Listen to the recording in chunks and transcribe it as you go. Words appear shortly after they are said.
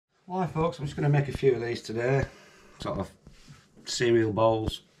Hi folks, I'm just going to make a few of these today, sort of cereal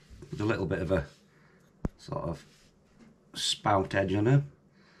bowls with a little bit of a sort of spout edge on them.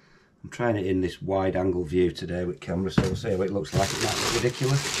 I'm trying it in this wide angle view today with camera, so we'll see how it looks like. It might look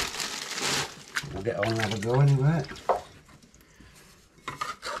ridiculous. We'll get on and have a go anyway.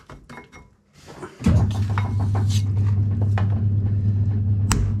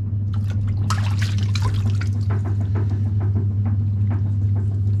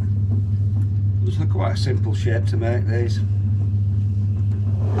 Quite a simple shape to make these.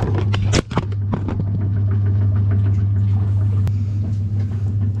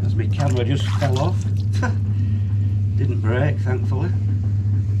 As my camera just fell off. Didn't break, thankfully.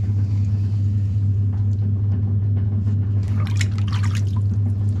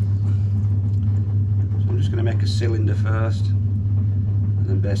 So I'm just going to make a cylinder first and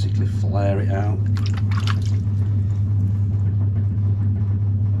then basically flare it out.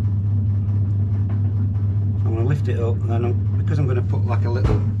 Lift it up, and then because I'm going to put like a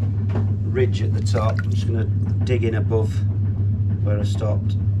little ridge at the top, I'm just going to dig in above where I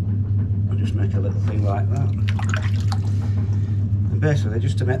stopped and just make a little thing like that. And basically,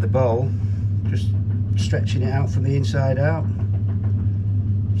 just to make the bowl, just stretching it out from the inside out.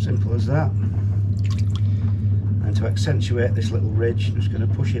 Simple as that. And to accentuate this little ridge, I'm just going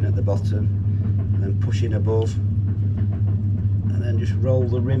to push in at the bottom and then push in above and then just roll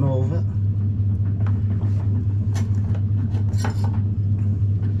the rim over.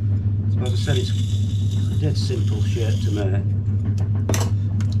 So as I said, it's a dead simple shape to make.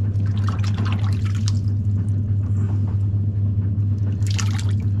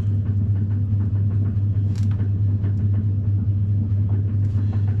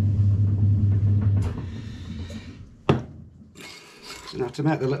 So now to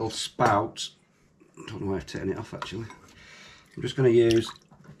make the little spout, I don't know why I've taken it off actually. I'm just going to use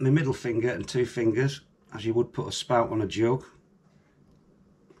my middle finger and two fingers as you would put a spout on a jug.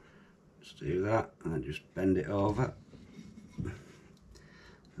 Just do that and then just bend it over. And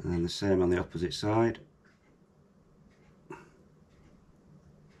then the same on the opposite side.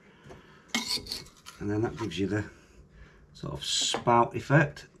 And then that gives you the sort of spout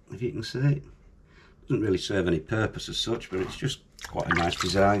effect, if you can see it. Doesn't really serve any purpose as such, but it's just quite a nice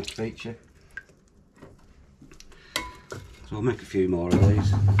design feature. So I'll make a few more of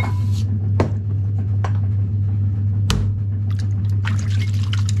these.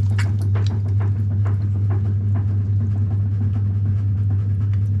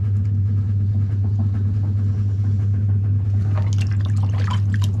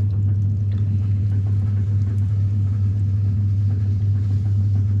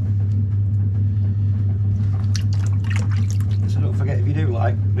 If you do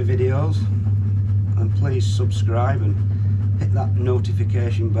like my videos, then please subscribe and hit that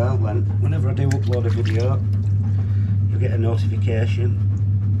notification bell. Then whenever I do upload a video, you'll get a notification,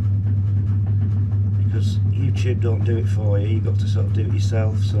 because YouTube don't do it for you, you've got to sort of do it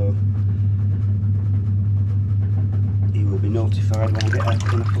yourself. So you will be notified when I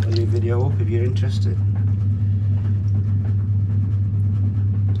put a new video up if you're interested.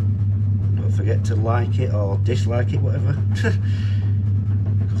 Don't forget to like it or dislike it, whatever.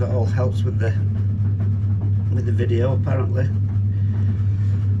 That all helps with the video apparently.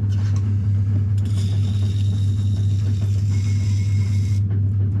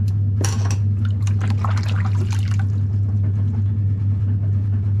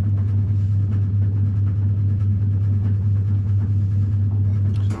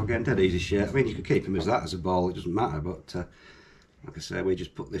 So again, dead easy shape. I mean, you could keep them as that as a ball, it doesn't matter, but like I say, we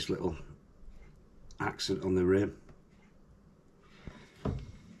just put this little accent on the rim.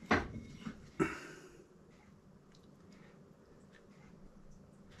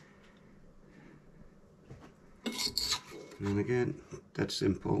 And again, dead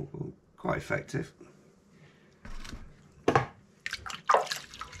simple, but quite effective.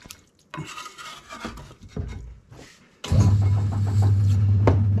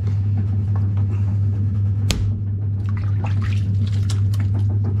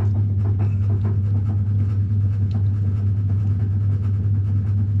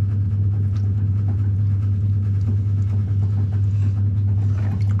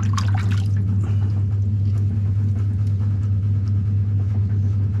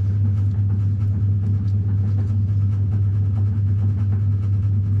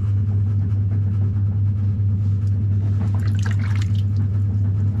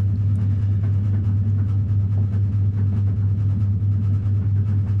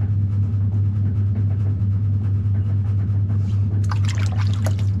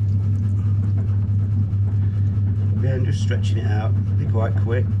 Just stretching it out, be quite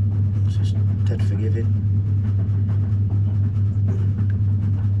quick. It's just dead forgiving.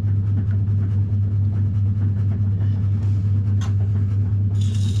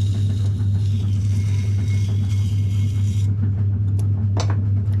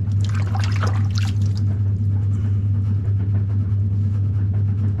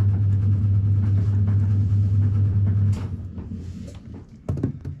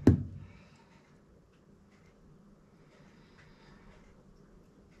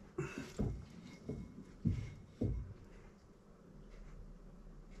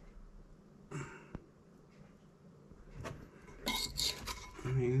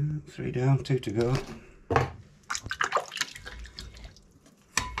 Yeah, 3 down, 2 to go.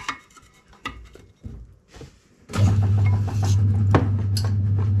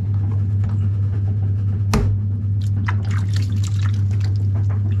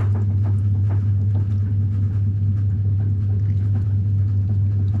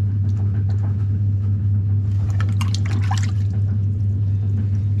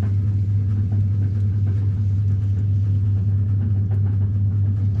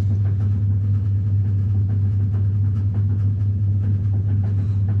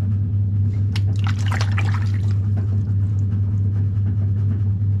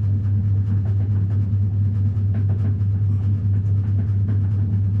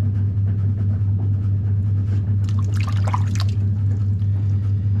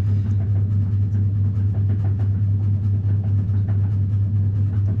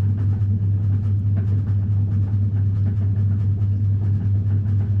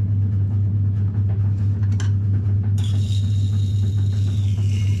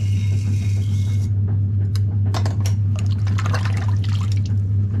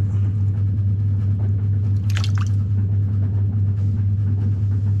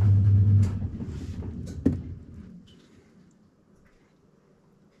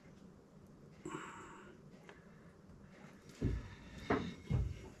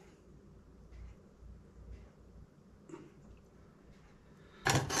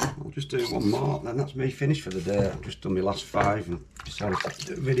 I'll just do one more, then that's me finished for the day. I've just done my last 5 and decided to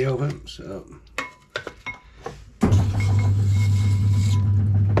do a video of them. So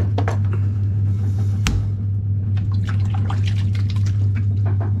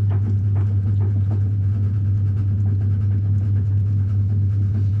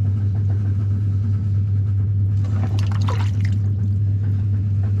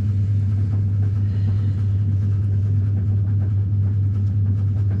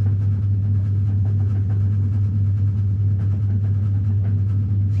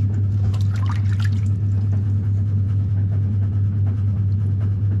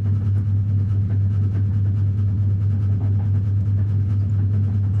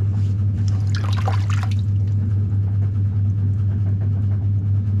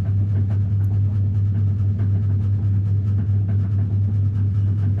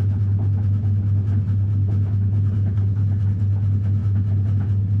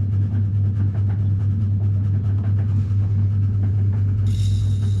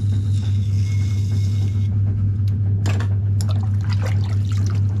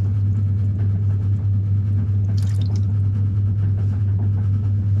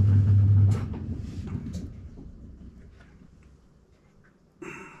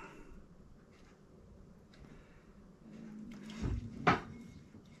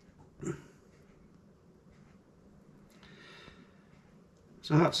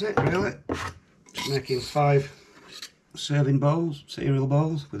So that's it really. Just making 5 serving bowls, cereal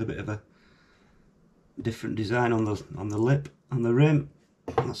bowls, with a bit of a different design on the lip and the rim.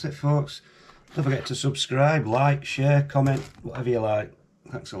 That's it folks. Don't forget to subscribe, like, share, comment, whatever you like.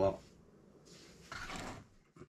 Thanks a lot.